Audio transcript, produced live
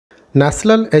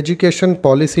National Education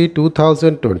Policy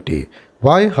 2020.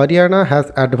 Why Haryana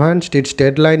has advanced its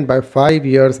deadline by 5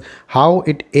 years, how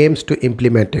it aims to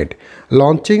implement it.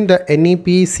 Launching the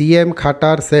NEP, CM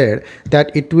Khattar said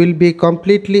that it will be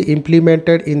completely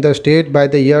implemented in the state by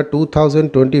the year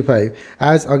 2025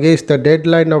 as against the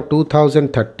deadline of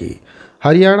 2030.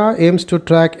 Haryana aims to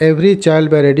track every child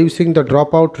by reducing the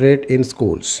dropout rate in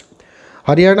schools.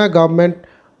 Haryana government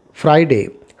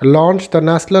Friday launched the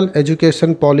National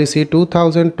Education Policy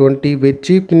 2020 with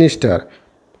Chief Minister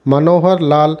Manohar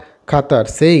Lal Khattar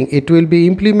saying it will be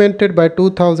implemented by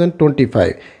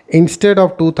 2025 instead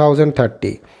of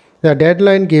 2030, the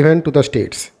deadline given to the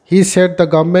states. He said the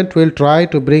government will try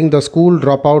to bring the school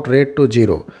dropout rate to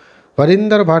zero.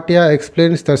 Varinder Bhatia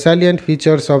explains the salient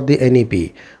features of the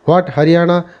NEP, what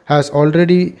Haryana has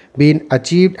already been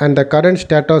achieved and the current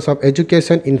status of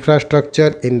education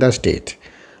infrastructure in the state.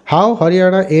 How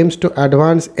Haryana aims to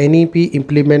advance NEP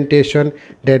implementation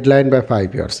deadline by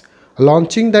 5 years.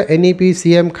 Launching the NEP,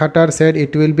 CM Khattar said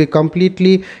it will be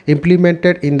completely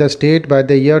implemented in the state by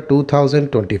the year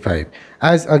 2025,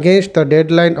 as against the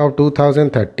deadline of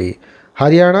 2030.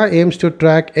 Haryana aims to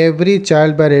track every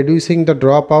child by reducing the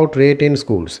dropout rate in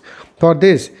schools. For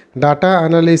this, data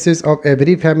analysis of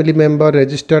every family member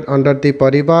registered under the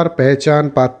Parivar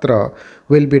Pehchan Patra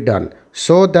will be done,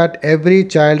 so that every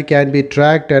child can be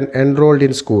tracked and enrolled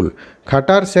in school.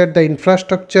 Khattar said the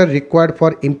infrastructure required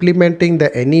for implementing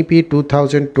the NEP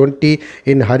 2020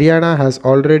 in Haryana has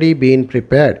already been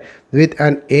prepared, with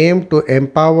an aim to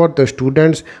empower the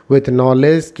students with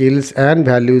knowledge, skills and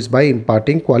values by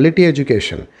imparting quality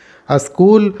education. A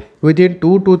school within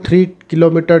 2 to 3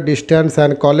 kilometer distance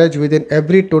and college within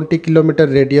every 20 kilometer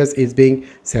radius is being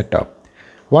set up.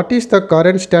 What is the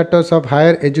current status of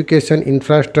higher education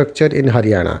infrastructure in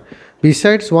Haryana?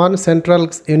 Besides one central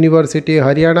university,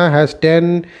 Haryana has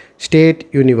 10 state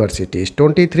universities,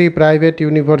 23 private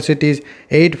universities,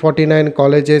 849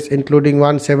 colleges including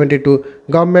 172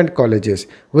 government colleges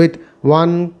with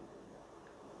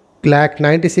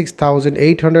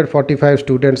 1,96,845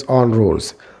 students on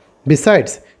rolls.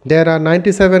 Besides, there are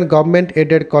 97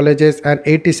 government-aided colleges and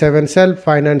 87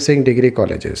 self-financing degree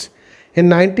colleges. In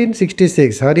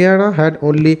 1966, Haryana had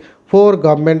only 4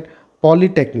 government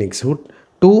polytechnics,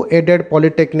 2 aided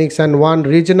polytechnics and 1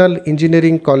 regional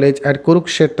engineering college at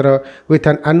Kurukshetra with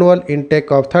an annual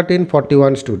intake of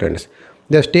 1341 students.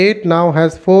 The state now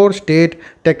has 4 state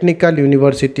technical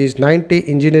universities, 90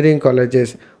 engineering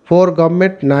colleges, 4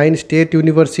 government, 9 state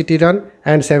university run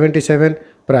and 77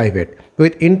 private,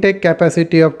 with intake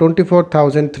capacity of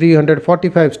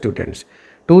 24,345 students.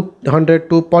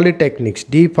 202 polytechnics,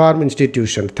 D Farm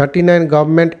institutions, 39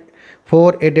 government,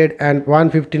 4 aided and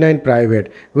 159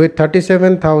 private with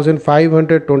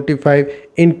 37,525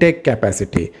 intake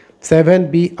capacity.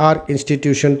 7 BR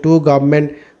institution, 2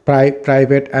 government,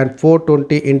 private and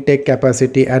 420 intake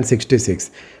capacity and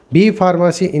 66. B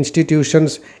Pharmacy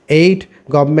institutions, 8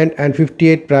 government and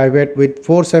 58 private with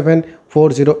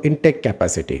 4740 intake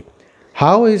capacity.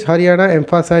 How is Haryana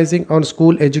emphasizing on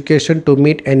school education to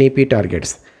meet NEP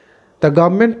targets? The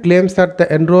government claims that the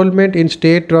enrollment in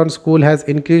state-run school has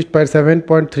increased by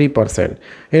 7.3%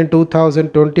 in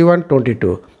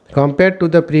 2021-22 compared to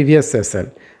the previous session.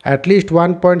 At least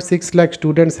 1.6 lakh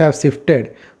students have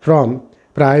shifted from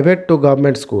private to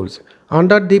government schools.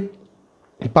 Under the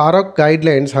PAROK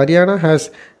guidelines, Haryana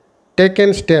has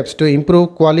taken steps to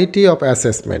improve quality of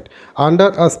assessment.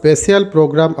 Under a special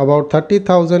program, about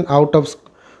 30,000 out of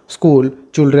school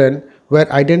children were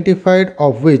identified,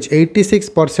 of which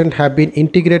 86% have been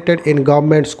integrated in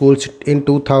government schools in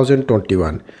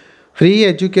 2021. Free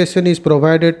education is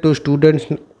provided to students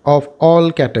of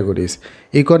all categories.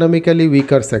 Economically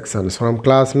weaker sections from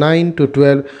class 9 to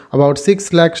 12, about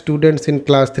 6 lakh students in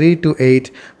class 3 to 8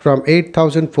 from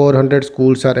 8,400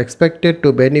 schools are expected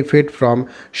to benefit from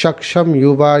Shaksham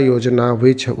Yuva Yojana,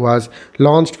 which was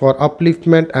launched for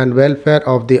upliftment and welfare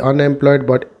of the unemployed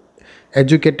but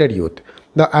educated youth.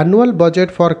 The annual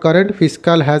budget for current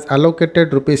fiscal has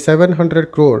allocated Rs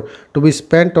 700 crore to be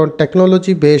spent on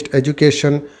technology-based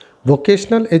education.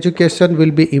 Vocational education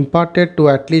will be imparted to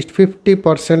at least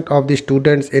 50% of the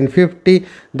students in 50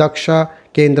 Daksha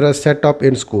Kendras set up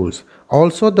in schools.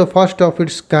 Also, the first of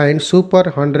its kind Super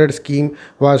 100 scheme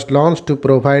was launched to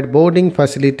provide boarding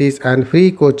facilities and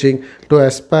free coaching to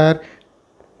aspirants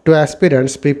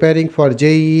preparing for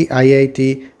JEE,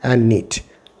 IIT and NEET.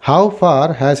 How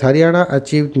far has Haryana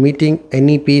achieved meeting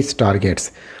NEP's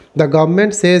targets? The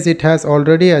government says it has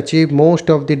already achieved most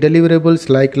of the deliverables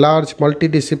like large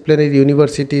multidisciplinary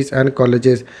universities and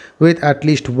colleges with at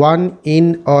least one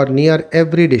in or near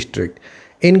every district.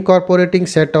 incorporating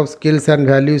set of skills and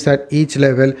values at each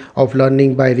level of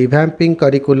learning by revamping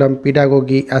curriculum,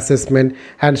 pedagogy, assessment,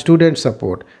 and student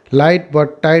support, light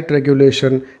but tight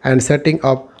regulation, and setting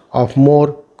up of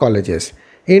more colleges.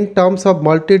 In terms of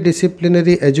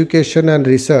multidisciplinary education and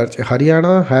research,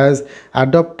 Haryana has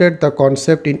adopted the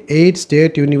concept in 8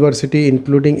 state universities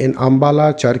including in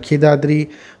Ambala, Charkhi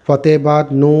Dadri, Fatehbad,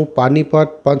 Nuh,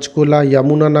 Panipat, Panchkula,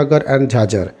 Yamunanagar and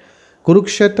Jhajjar.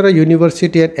 Kurukshetra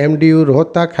University and MDU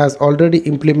Rohtak has already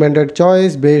implemented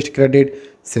choice-based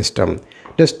credit system.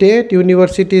 The state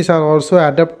universities are also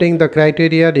adopting the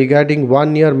criteria regarding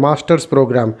 1-year master's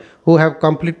program who have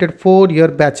completed 4-year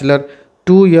bachelor,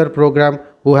 2-year program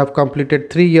who have completed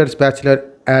 3 years bachelor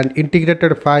and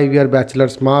integrated 5-year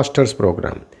bachelor's master's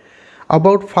program.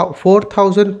 About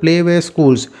 4,000 playway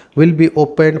schools will be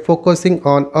opened focusing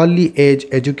on early age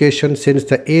education since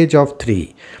the age of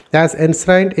 3 as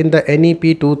enshrined in the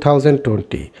NEP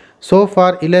 2020. So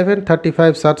far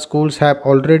 1135 such schools have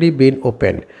already been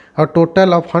opened. A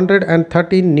total of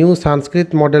 113 new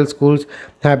Sanskrit model schools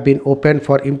have been opened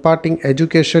for imparting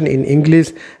education in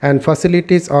English and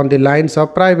facilities on the lines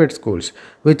of private schools,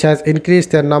 which has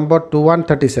increased their number to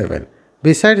 137.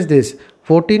 Besides this,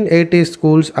 1480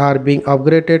 schools are being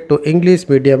upgraded to English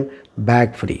medium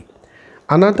bag free.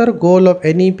 Another goal of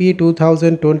NEP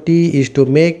 2020 is to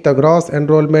make the gross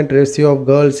enrollment ratio of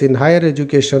girls in higher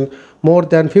education more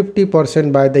than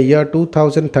 50% by the year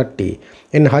 2030.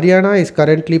 In Haryana is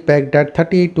currently pegged at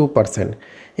 32%.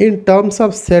 In terms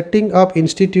of setting up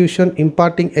institutions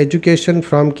imparting education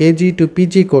from KG to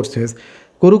PG courses,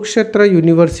 Kurukshetra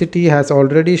University has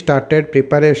already started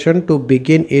preparation to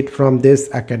begin it from this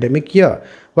academic year,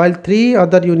 while 3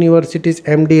 other universities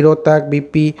MD Rohtak,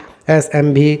 BP,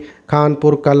 SMB,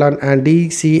 Kanpur, Kalan and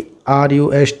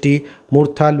DCRUST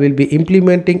Murthal will be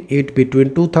implementing it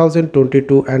between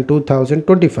 2022 and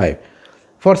 2025.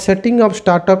 For setting up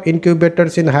startup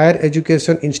incubators in higher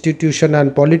education institutions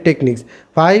and polytechnics,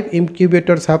 5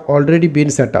 incubators have already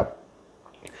been set up.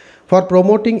 For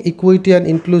promoting equity and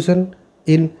inclusion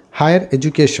in higher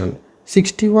education,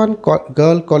 61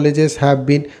 girl colleges have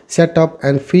been set up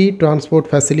and free transport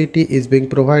facility is being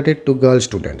provided to girl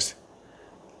students.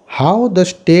 How the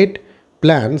state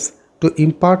plans to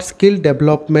impart skill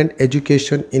development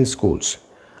education in schools.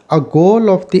 A goal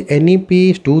of the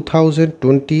NEP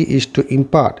 2020 is to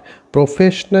impart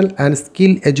professional and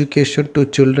skill education to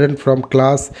children from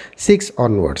class 6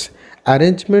 onwards.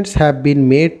 Arrangements have been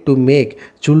made to make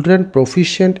children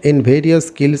proficient in various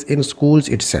skills in schools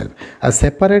itself. A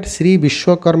separate Sri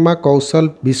Vishwakarma Kausal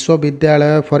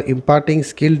Vishwavidyalaya for imparting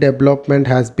skill development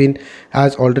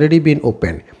has already been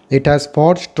opened. It has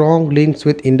forged strong links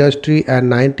with industry and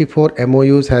 94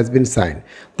 MOUs has been signed.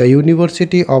 The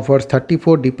university offers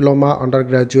 34 diploma,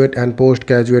 undergraduate and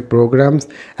postgraduate programs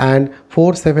and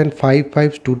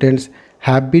 4755 students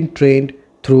have been trained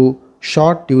through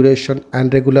short duration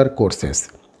and regular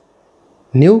courses.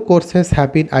 New courses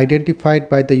have been identified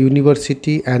by the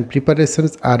university and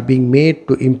preparations are being made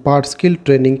to impart skill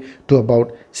training to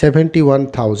about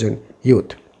 71,000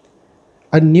 youth.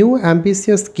 A new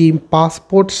ambitious scheme,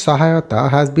 Passport Sahayata,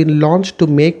 has been launched to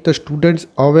make the students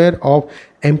aware of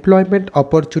employment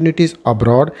opportunities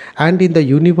abroad and in the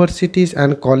universities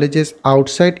and colleges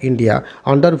outside India,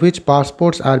 under which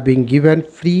passports are being given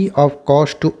free of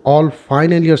cost to all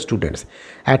final year students.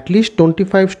 At least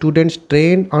 25 students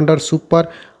trained under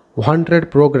Super 100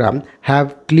 program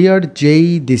have cleared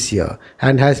JEE this year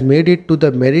and has made it to the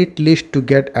merit list to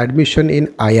get admission in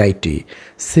IIT.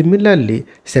 Similarly,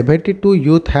 72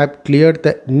 youth have cleared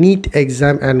the NEET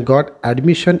exam and got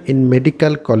admission in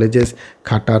medical colleges,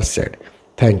 Khattar said.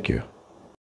 Thank you.